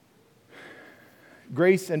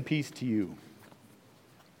Grace and peace to you.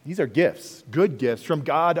 These are gifts, good gifts from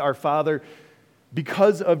God our Father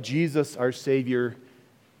because of Jesus our Savior.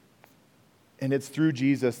 And it's through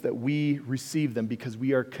Jesus that we receive them because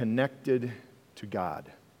we are connected to God.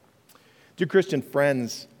 Dear Christian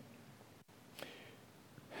friends,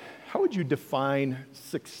 how would you define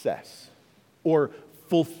success or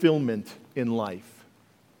fulfillment in life?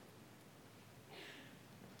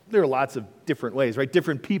 There are lots of different ways, right?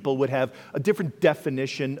 Different people would have a different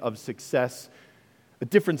definition of success,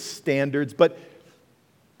 different standards, but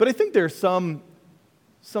I think there are some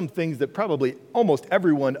things that probably almost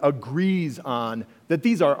everyone agrees on, that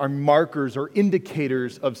these are markers or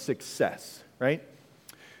indicators of success, right?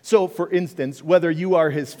 So, for instance, whether you are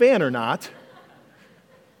his fan or not,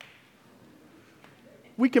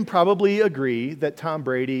 we can probably agree that Tom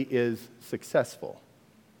Brady is successful.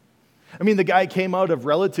 I mean, the guy came out of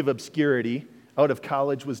relative obscurity, out of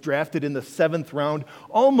college, was drafted in the 7th round,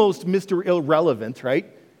 almost Mr. Irrelevant,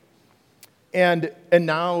 right? And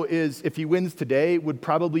now is, if he wins today, would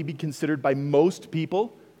probably be considered by most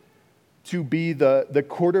people to be the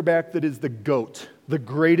quarterback that is the GOAT, the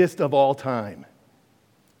greatest of all time.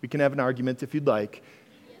 We can have an argument if you'd like.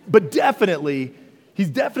 But definitely, he's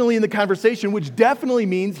definitely in the conversation, which definitely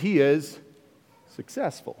means he is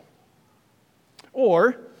successful.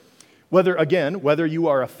 Or, whether you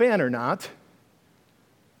are a fan or not,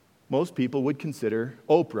 most people would consider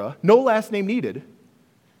Oprah, no last name needed,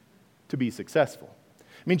 to be successful.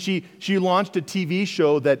 I mean, she launched a TV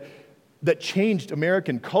show that changed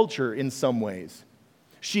American culture in some ways.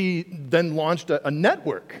 She then launched a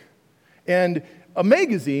network and a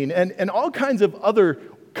magazine and all kinds of other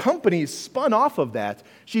companies spun off of that.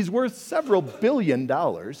 She's worth several $billion.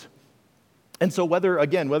 And so whether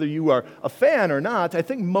you are a fan or not, I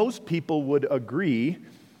think most people would agree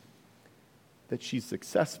that she's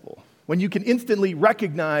successful. When you can instantly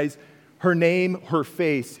recognize her name, her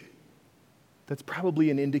face, that's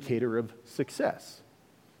probably an indicator of success.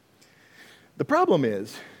 The problem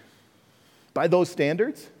is, by those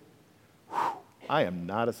standards, I am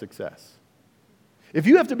not a success. If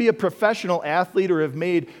you have to be a professional athlete or have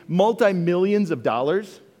made multi-millions of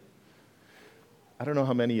dollars, I don't know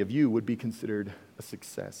how many of you would be considered a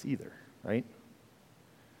success either, right?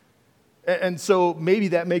 And so maybe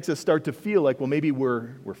that makes us start to feel like, well, maybe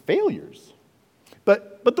we're failures.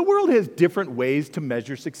 But the world has different ways to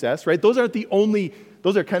measure success, right? Those are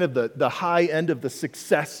kind of the high end of the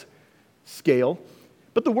success scale.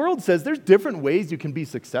 But the world says there's different ways you can be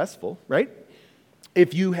successful, right?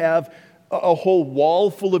 If you have a whole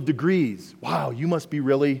wall full of degrees, wow, you must be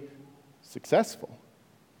really successful.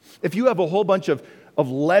 If you have a whole bunch of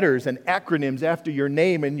letters and acronyms after your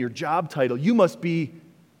name and your job title, you must be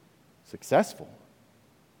successful.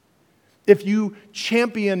 If you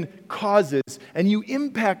champion causes and you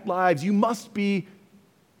impact lives, you must be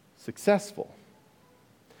successful.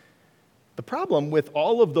 The problem with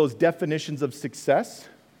all of those definitions of success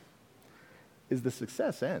is the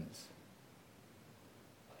success ends.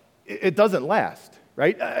 It doesn't last,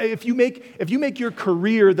 right? If you make your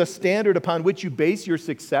career the standard upon which you base your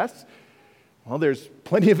success, well, there's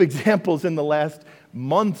plenty of examples in the last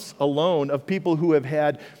months alone of people who have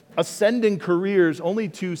had ascending careers only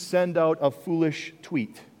to send out a foolish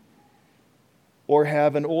tweet or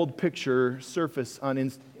have an old picture surface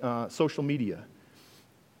on social media.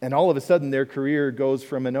 And all of a sudden, their career goes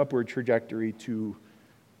from an upward trajectory to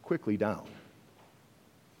quickly down.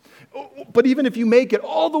 But even if you make it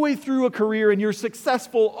all the way through a career and you're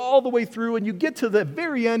successful all the way through and you get to the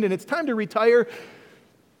very end and it's time to retire,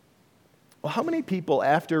 well, how many people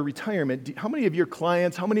after retirement, how many of your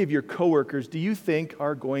clients, how many of your coworkers do you think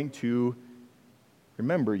are going to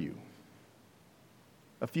remember you?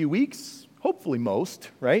 A few weeks? Hopefully most,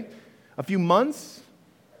 right? A few months?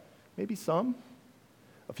 Maybe some?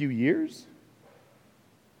 A few years?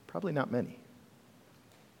 Probably not many.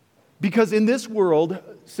 Because in this world,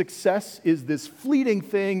 success is this fleeting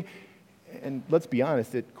thing, and let's be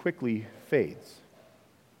honest, it quickly fades.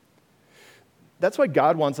 That's why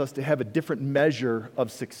God wants us to have a different measure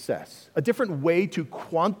of success, a different way to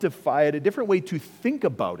quantify it, a different way to think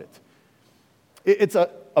about it. It's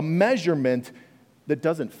a measurement that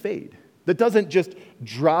doesn't fade, that doesn't just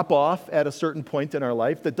drop off at a certain point in our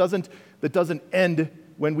life, that doesn't end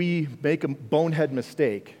when we make a bonehead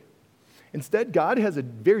mistake. Instead, God has a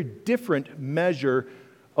very different measure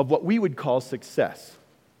of what we would call success.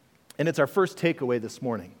 And it's our first takeaway this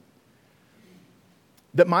morning.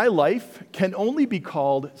 That my life can only be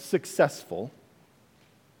called successful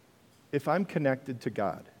if I'm connected to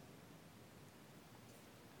God.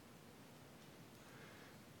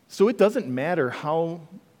 So it doesn't matter how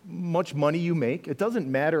much money you make. It doesn't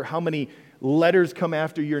matter how many letters come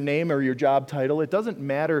after your name or your job title. It doesn't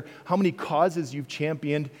matter how many causes you've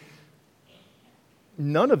championed.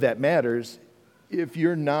 None of that matters if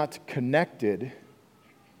you're not connected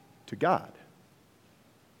to God.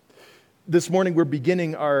 This morning we're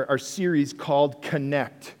beginning our series called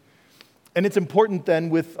Connect. And it's important then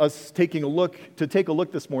with us take a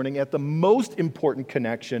look this morning at the most important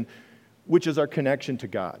connection, which is our connection to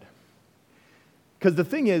God. Because the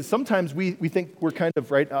thing is, sometimes we think we're kind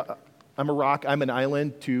of, right, I'm a rock, I'm an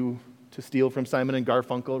island, to steal from Simon and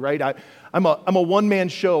Garfunkel, right? I'm a one-man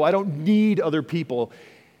show. I don't need other people.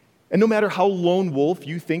 And no matter how lone wolf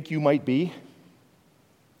you think you might be,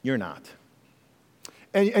 you're not.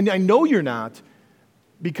 And I know you're not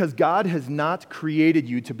because God has not created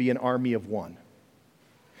you to be an army of one.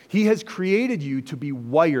 He has created you to be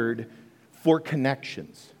wired for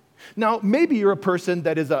connections. Now, maybe you're a person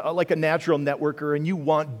that is like a natural networker and you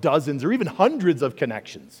want dozens or even hundreds of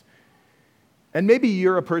connections. And maybe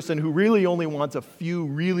you're a person who really only wants a few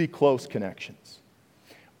really close connections.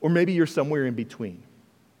 Or maybe you're somewhere in between.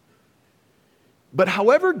 But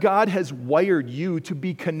however God has wired you to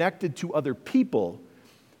be connected to other people,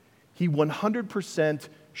 He 100%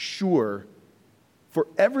 sure for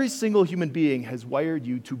every single human being has wired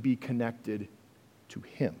you to be connected to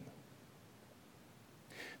Him.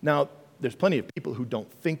 Now, there's plenty of people who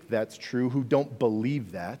don't think that's true, who don't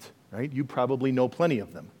believe that, right? You probably know plenty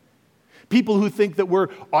of them. People who think that we're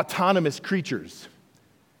autonomous creatures,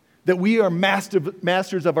 that we are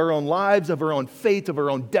masters of our own lives, of our own fate, of our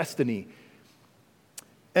own destiny.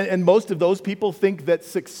 And most of those people think that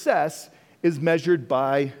success is measured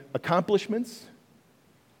by accomplishments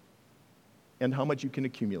and how much you can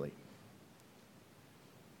accumulate.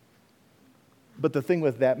 But the thing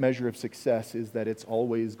with that measure of success is that it's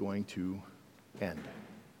always going to end.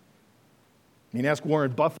 I mean, ask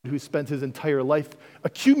Warren Buffett, who spent his entire life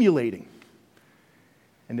accumulating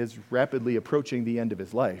and is rapidly approaching the end of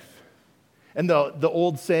his life. And the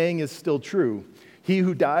old saying is still true. He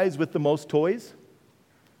who dies with the most toys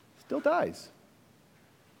still dies.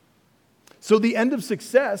 So the end of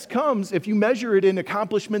success comes, if you measure it in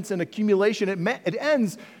accomplishments and accumulation, it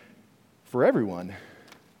ends for everyone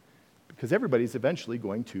because everybody's eventually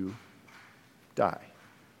going to die.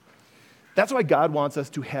 That's why God wants us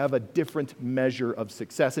to have a different measure of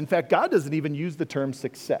success. In fact, God doesn't even use the term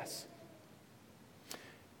success.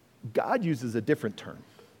 God uses a different term.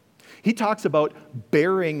 He talks about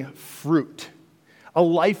bearing fruit, a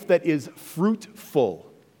life that is fruitful.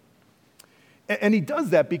 And He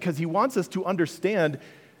does that because He wants us to understand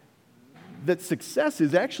that success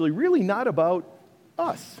is actually really not about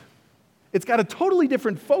us. It's got a totally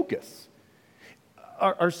different focus.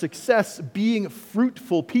 Our success being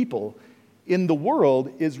fruitful people in the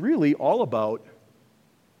world is really all about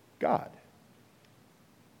God.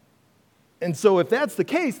 And so if that's the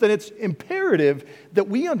case, then it's imperative that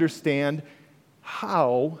we understand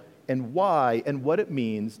how and why and what it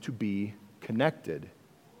means to be connected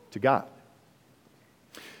to God.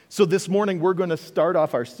 So this morning we're going to start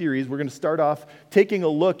off our series. We're going to start off taking a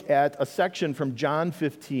look at a section from John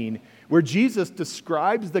 15 where Jesus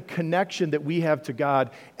describes the connection that we have to God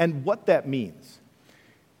and what that means.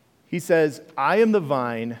 He says, I am the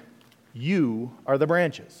vine, you are the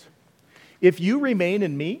branches. If you remain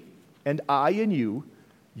in me and I in you,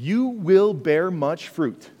 you will bear much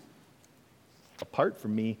fruit. Apart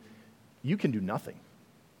from me, you can do nothing.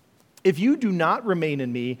 If you do not remain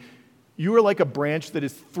in me, you are like a branch that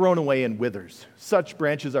is thrown away and withers. Such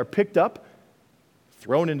branches are picked up,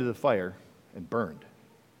 thrown into the fire, and burned.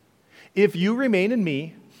 If you remain in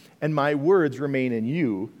me, and my words remain in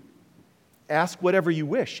you, ask whatever you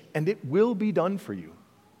wish, and it will be done for you.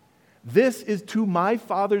 This is to my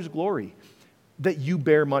Father's glory, that you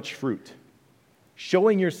bear much fruit,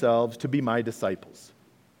 showing yourselves to be my disciples.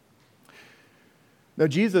 Now,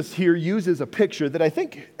 Jesus here uses a picture that I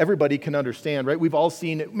think everybody can understand, right? We've all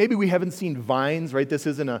seen, maybe we haven't seen vines, right? This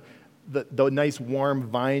isn't the nice, warm,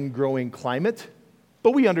 vine-growing climate,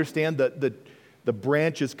 but we understand that the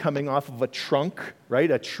branch is coming off of a trunk, right?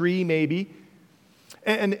 A tree, maybe.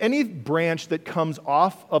 And any branch that comes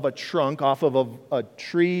off of a trunk, off of a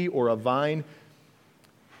tree or a vine,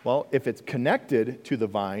 well, if it's connected to the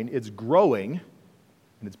vine, it's growing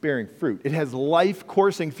and it's bearing fruit. It has life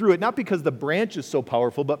coursing through it, not because the branch is so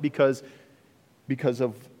powerful, but because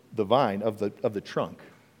of the vine, of the trunk.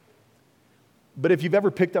 But if you've ever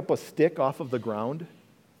picked up a stick off of the ground,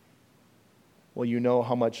 well, you know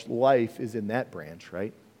how much life is in that branch,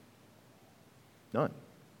 right? None.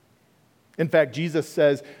 In fact, Jesus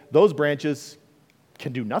says those branches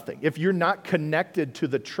can do nothing. If you're not connected to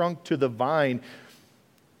the trunk, to the vine,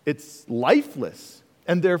 It's lifeless,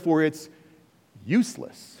 and therefore it's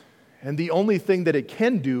useless. And the only thing that it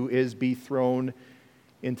can do is be thrown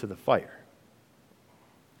into the fire.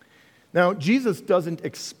 Now, Jesus doesn't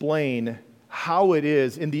explain how it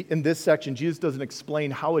is, in this section, Jesus doesn't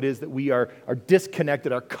explain how it is that we are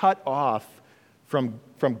disconnected, are cut off from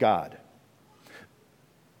God.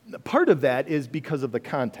 Part of that is because of the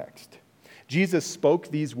context. Jesus spoke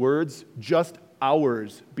these words just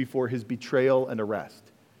hours before his betrayal and arrest.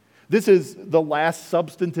 This is the last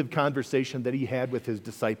substantive conversation that he had with his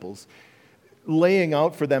disciples, laying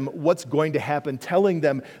out for them what's going to happen, telling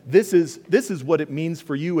them this is what it means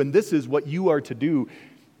for you and this is what you are to do,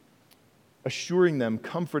 assuring them,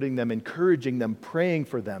 comforting them, encouraging them, praying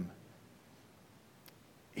for them.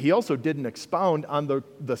 He also didn't expound on the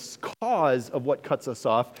cause of what cuts us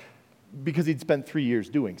off because he'd spent 3 years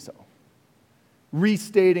doing so,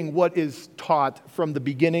 restating what is taught from the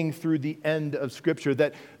beginning through the end of Scripture,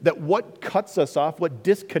 that what cuts us off, what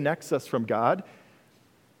disconnects us from God,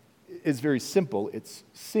 is very simple. It's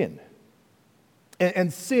sin.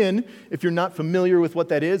 And sin, if you're not familiar with what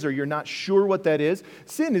that is or you're not sure what that is,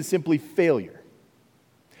 sin is simply failure.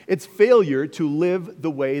 It's failure to live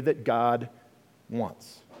the way that God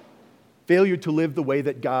wants. Failure to live the way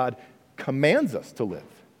that God commands us to live.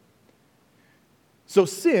 So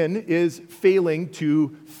sin is failing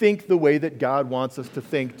to think the way that God wants us to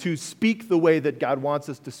think, to speak the way that God wants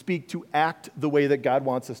us to speak, to act the way that God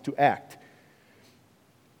wants us to act.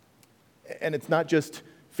 And it's not just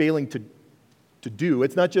failing to do.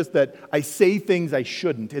 It's not just that I say things I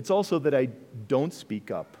shouldn't. It's also that I don't speak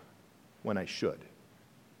up when I should.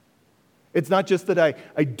 It's not just that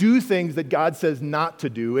I do things that God says not to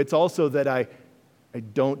do. It's also that I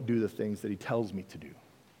don't do the things that he tells me to do.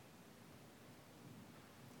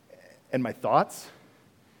 And my thoughts?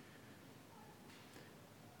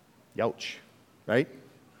 Youch, right?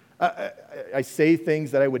 I say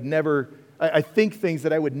things that I would never... I think things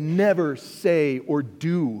that I would never say or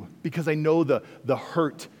do because I know the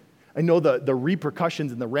hurt. I know the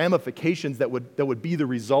repercussions and the ramifications that would be the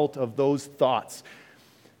result of those thoughts.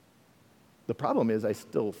 The problem is I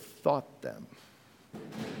still thought them,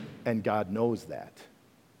 and God knows that.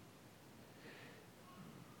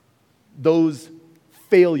 Those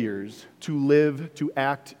failures to live, to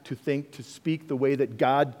act, to think, to speak the way that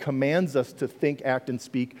God commands us to think, act, and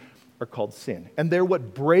speak are called sin. And they're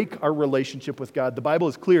what break our relationship with God. The Bible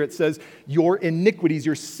is clear. It says, your iniquities,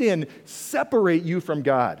 your sin, separate you from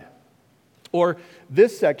God. Or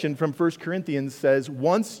this section from 1 Corinthians says,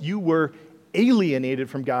 once you were alienated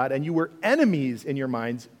from God and you were enemies in your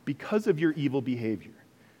minds because of your evil behavior.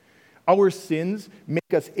 Our sins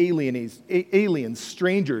make us aliens,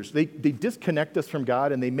 strangers. They disconnect us from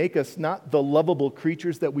God and they make us not the lovable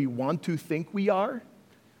creatures that we want to think we are,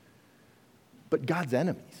 but God's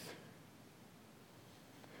enemies.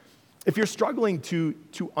 If you're struggling to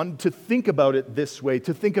think about it this way,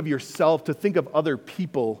 to think of yourself, to think of other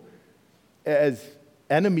people as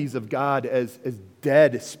enemies of God, as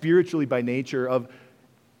dead spiritually by nature,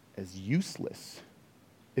 as useless,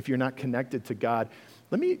 if you're not connected to God,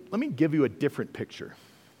 let me give you a different picture.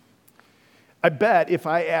 I bet if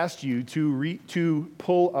I asked you to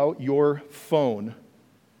pull out your phone,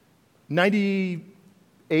 98%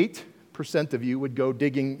 of you would go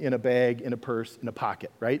digging in a bag, in a purse, in a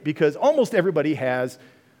pocket, right? Because almost everybody has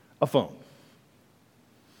a phone.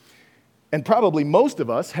 And probably most of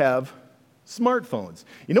us have smartphones.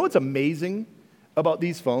 You know what's amazing about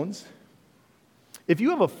these phones? If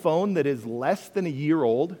you have a phone that is less than a year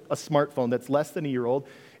old, a smartphone that's less than a year old,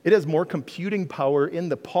 it has more computing power in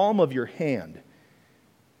the palm of your hand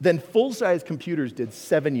than full-size computers did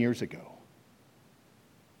 7 years ago.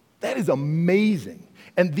 That is amazing.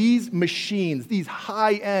 And these machines, these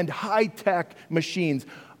high-end, high-tech machines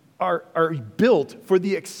are built for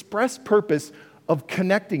the express purpose of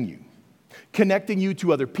connecting you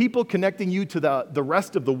to other people, connecting you to the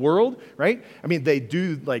rest of the world, right? I mean, they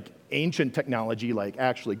do like ancient technology, like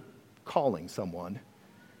actually calling someone.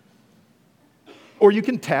 Or you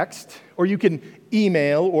can text, or you can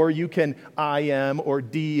email, or you can IM or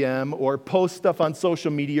DM, or post stuff on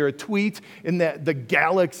social media, or tweet in the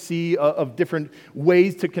galaxy of different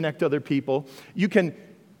ways to connect to other people. You can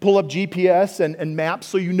pull up GPS and maps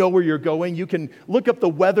so you know where you're going. You can look up the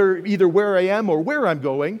weather, either where I am or where I'm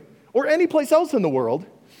going, or any place else in the world.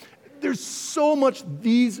 There's so much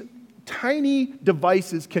these tiny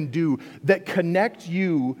devices can do that connect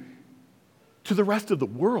you to the rest of the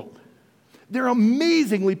world. They're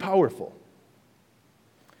amazingly powerful.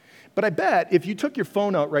 But I bet if you took your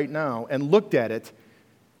phone out right now and looked at it,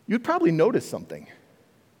 you'd probably notice something.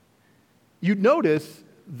 You'd notice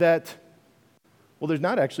that Well, there's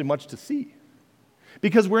not actually much to see.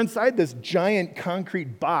 Because we're inside this giant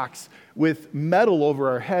concrete box with metal over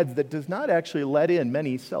our heads that does not actually let in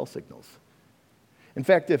many cell signals. In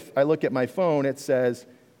fact, if I look at my phone, it says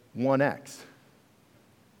 1X.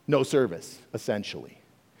 No service, essentially.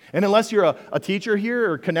 And unless you're a teacher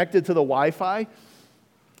here or connected to the Wi-Fi,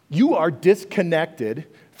 you are disconnected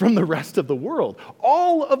from the rest of the world.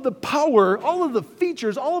 All of the power, all of the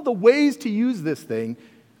features, all of the ways to use this thing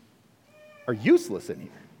are useless in here.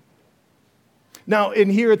 Now, in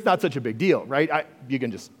here, it's not such a big deal, right? You can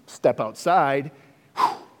just step outside,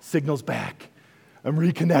 signal's back, I'm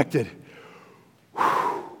reconnected.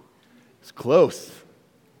 It's close.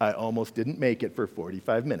 I almost didn't make it for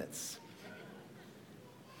 45 minutes.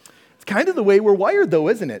 It's kind of the way we're wired, though,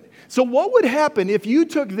 isn't it? So what would happen if you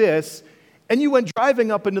took this and you went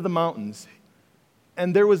driving up into the mountains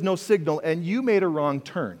and there was no signal and you made a wrong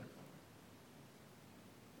turn?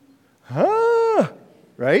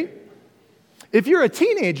 Right? If you're a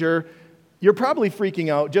teenager, you're probably freaking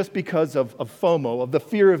out just because of FOMO, of the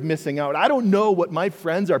fear of missing out. I don't know what my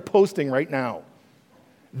friends are posting right now.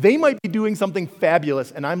 They might be doing something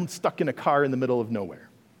fabulous, and I'm stuck in a car in the middle of nowhere.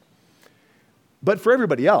 But for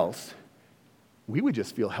everybody else, we would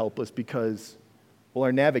just feel helpless because, well,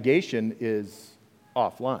 our navigation is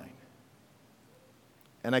offline.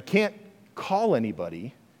 And I can't call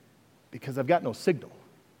anybody because I've got no signal.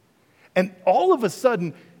 And all of a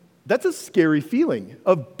sudden, that's a scary feeling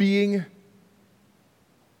of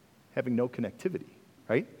having no connectivity,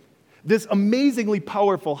 right? This amazingly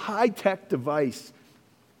powerful, high-tech device,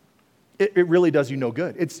 it really does you no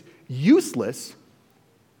good. It's useless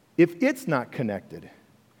if it's not connected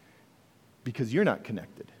because you're not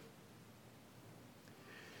connected.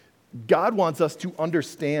 God wants us to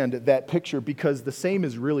understand that picture because the same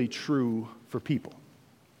is really true for people.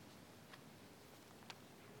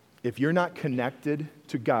 If you're not connected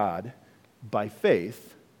to God by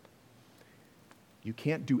faith, you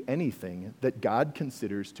can't do anything that God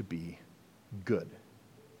considers to be good.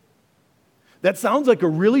 That sounds like a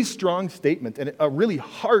really strong statement and a really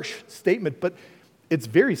harsh statement, but it's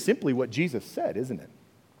very simply what Jesus said, isn't it?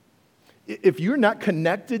 If you're not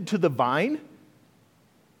connected to the vine,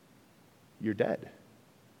 you're dead.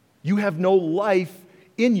 You have no life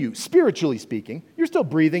in you, spiritually speaking. You're still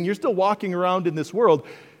breathing, you're still walking around in this world,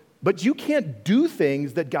 but you can't do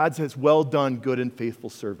things that God says, well done, good and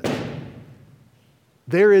faithful servant.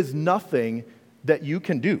 There is nothing that you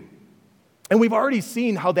can do. And we've already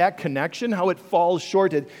seen how that connection, how it falls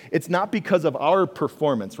short. It's not because of our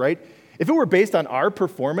performance, right? If it were based on our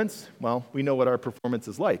performance, well, we know what our performance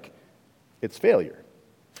is like. It's failure.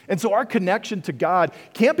 And so our connection to God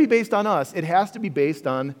can't be based on us. It has to be based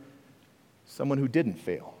on someone who didn't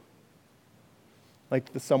fail. Like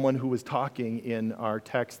someone who was talking in our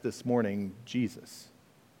text this morning, Jesus.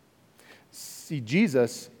 See,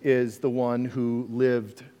 Jesus is the one who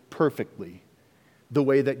lived perfectly the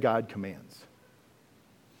way that God commands.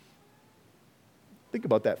 Think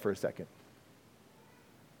about that for a second.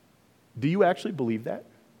 Do you actually believe that?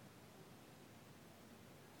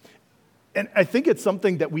 And I think it's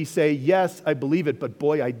something that we say, yes, I believe it, but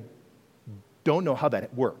boy, I don't know how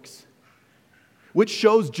that works. Which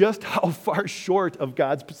shows just how far short of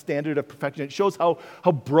God's standard of perfection. It shows how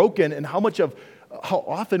broken and how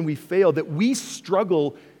often we fail, that we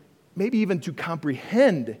struggle maybe even to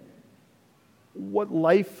comprehend what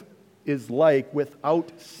life is like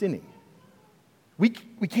without sinning. We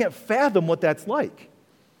can't fathom what that's like.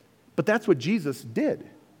 But that's what Jesus did.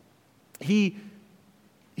 He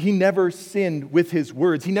never sinned with his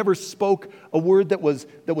words. He never spoke a word that was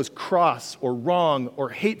cross or wrong or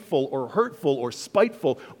hateful or hurtful or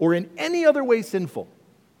spiteful or in any other way sinful.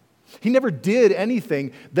 He never did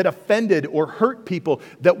anything that offended or hurt people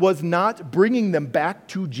that was not bringing them back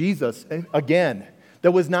to Jesus again,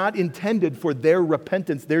 that was not intended for their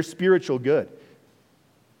repentance, their spiritual good.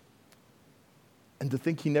 And to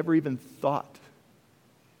think he never even thought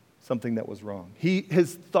something that was wrong.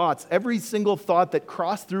 His thoughts, every single thought that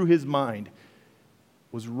crossed through his mind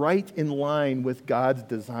was right in line with God's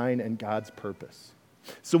design and God's purpose.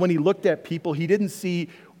 So when he looked at people, he didn't see,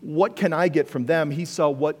 what can I get from them? He saw,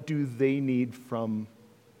 what do they need from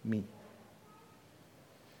me?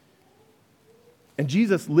 And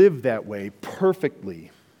Jesus lived that way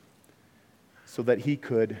perfectly so that he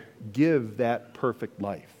could give that perfect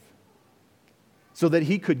life. So that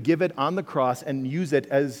he could give it on the cross and use it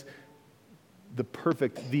as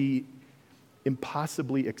the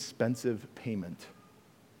impossibly expensive payment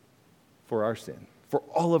for our sin, for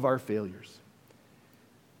all of our failures.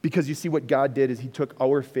 Because you see, what God did is he took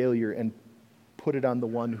our failure and put it on the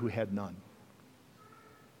one who had none.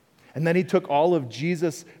 And then he took all of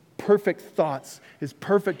Jesus' perfect thoughts, his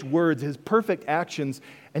perfect words, his perfect actions,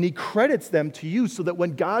 and he credits them to you so that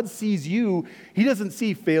when God sees you, he doesn't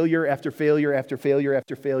see failure after failure after failure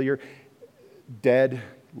after failure, dead,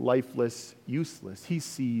 lifeless, useless. He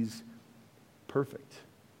sees perfect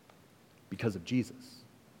because of Jesus.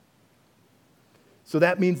 So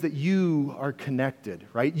that means that you are connected,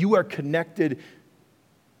 right? You are connected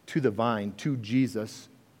to the vine, to Jesus,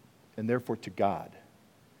 and therefore to God.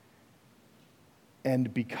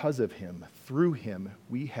 And because of him, through him,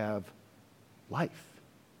 we have life.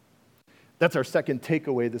 That's our second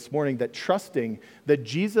takeaway this morning, that trusting that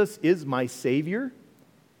Jesus is my Savior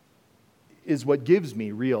is what gives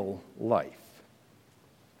me real life.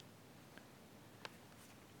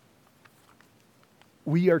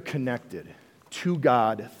 We are connected to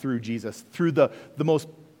God through Jesus, through the most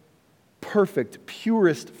perfect,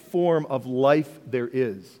 purest form of life there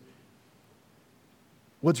is.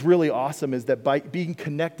 What's really awesome is that by being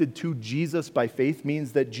connected to Jesus by faith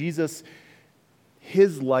means that Jesus,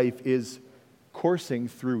 his life is coursing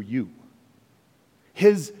through you.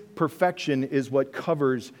 His perfection is what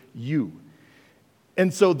covers you.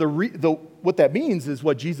 And so what that means is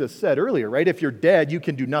what Jesus said earlier, right? If you're dead, you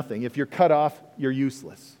can do nothing. If you're cut off, you're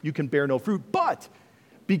useless. You can bear no fruit. But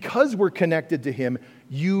because we're connected to him,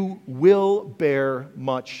 you will bear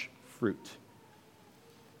much fruit.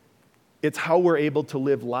 It's how we're able to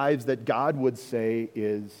live lives that God would say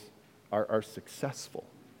are successful.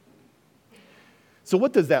 So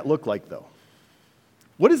what does that look like, though?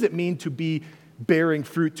 What does it mean to be bearing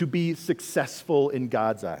fruit, to be successful in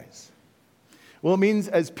God's eyes? Well, it means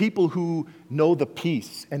as people who know the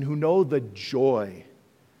peace and who know the joy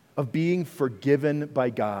of being forgiven by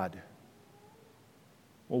God,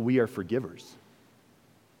 well, we are forgivers.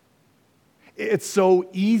 It's so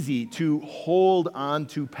easy to hold on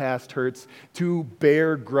to past hurts, to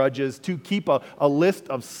bear grudges, to keep a list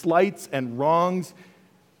of slights and wrongs.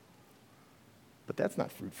 But that's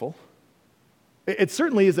not fruitful. It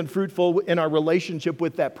certainly isn't fruitful in our relationship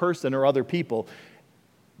with that person or other people.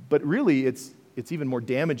 But really, it's even more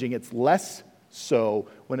damaging. It's less so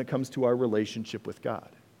when it comes to our relationship with God.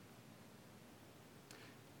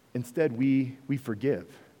 Instead, we forgive.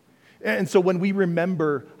 And so when we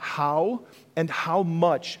remember how and how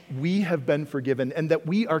much we have been forgiven and that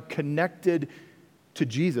we are connected to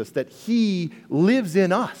Jesus, that he lives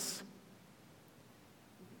in us,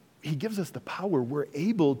 he gives us the power. We're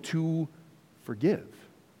able to forgive.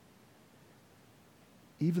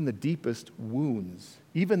 Even the deepest wounds,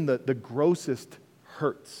 even the grossest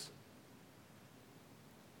hurts,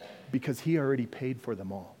 because he already paid for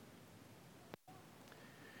them all.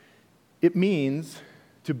 It means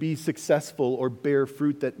to be successful or bear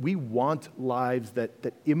fruit that we want lives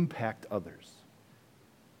that impact others.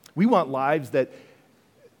 We want lives that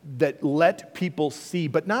let people see,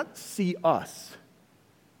 but not see us,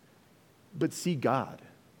 but see God.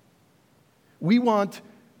 We want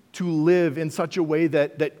to live in such a way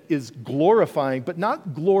that is glorifying, but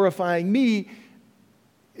not glorifying me,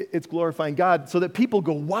 it's glorifying God, so that people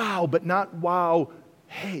go, wow, but not wow,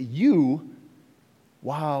 hey, you,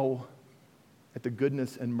 wow, at the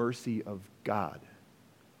goodness and mercy of God.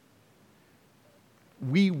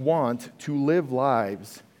 We want to live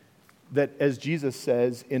lives that, as Jesus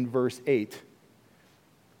says in verse 8,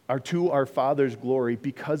 are to our Father's glory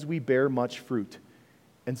because we bear much fruit.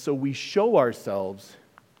 And so we show ourselves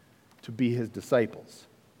to be his disciples.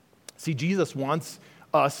 See, Jesus wants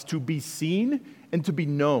us to be seen and to be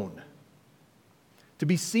known. To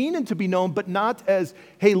be seen and to be known, but not as,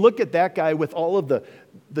 hey, look at that guy with all of the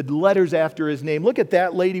letters after his name. Look at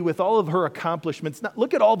that lady with all of her accomplishments.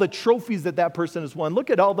 Look at all the trophies that person has won. Look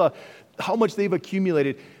at how much they've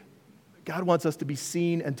accumulated. God wants us to be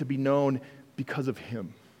seen and to be known because of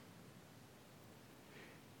him.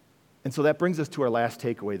 And so that brings us to our last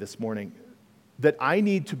takeaway this morning, that I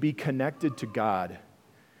need to be connected to God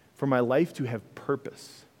for my life to have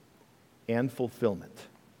purpose and fulfillment.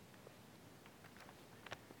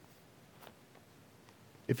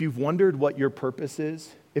 If you've wondered what your purpose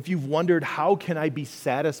is, if you've wondered how can I be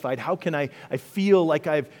satisfied, how can I feel like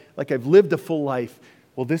I've lived a full life,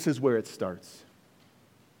 well, this is where it starts.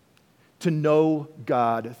 To know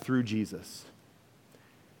God through Jesus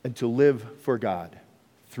and to live for God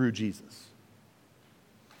through Jesus.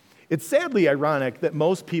 It's sadly ironic that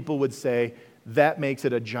most people would say that makes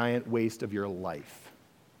it a giant waste of your life.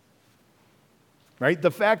 Right?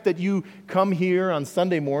 The fact that you come here on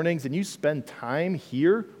Sunday mornings and you spend time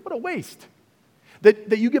here, what a waste.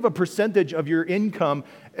 That you give a percentage of your income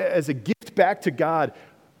as a gift back to God,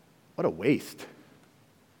 what a waste.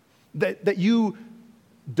 That you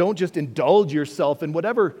don't just indulge yourself in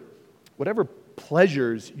whatever whatever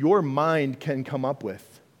pleasures your mind can come up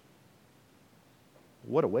with,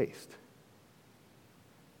 what a waste.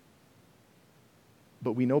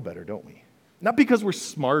 But we know better, don't we? Not because we're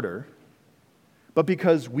smarter, but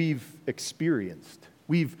because we've experienced.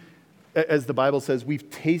 As the Bible says, we've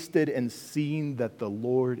tasted and seen that the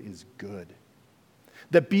Lord is good.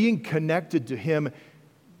 That being connected to Him,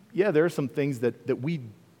 yeah, there are some things that we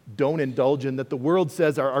don't indulge in, that the world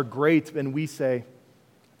says are great, and we say,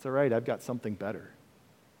 it's all right, I've got something better.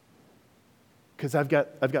 Because I've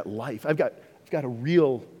got life. I've got a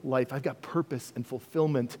real life. I've got purpose and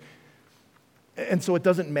fulfillment. And so it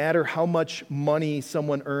doesn't matter how much money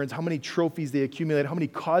someone earns, how many trophies they accumulate, how many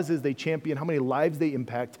causes they champion, how many lives they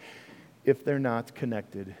impact, if they're not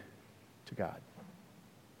connected to God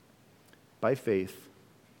by faith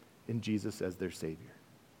in Jesus as their Savior.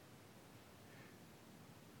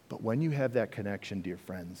 But when you have that connection, dear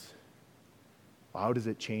friends, how does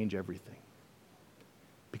it change everything?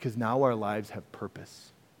 Because now our lives have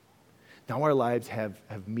purpose. Now our lives have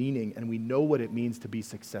meaning, and we know what it means to be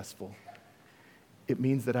successful. It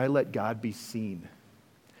means that I let God be seen.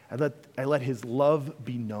 I let His love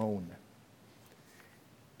be known.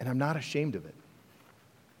 And I'm not ashamed of it.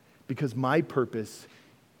 Because my purpose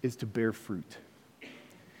is to bear fruit.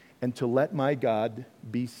 And to let my God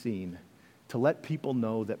be seen. To let people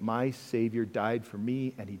know that my Savior died for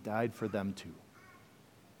me and He died for them too.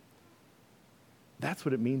 That's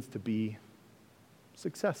what it means to be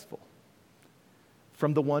successful.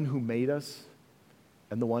 From the one who made us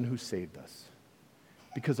and the one who saved us.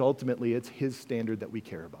 Because ultimately it's His standard that we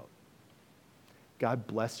care about. God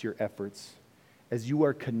bless your efforts as you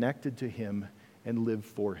are connected to Him and live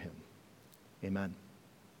for Him. Amen.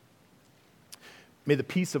 May the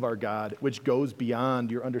peace of our God, which goes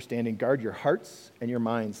beyond your understanding, guard your hearts and your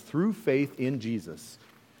minds through faith in Jesus.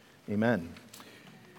 Amen.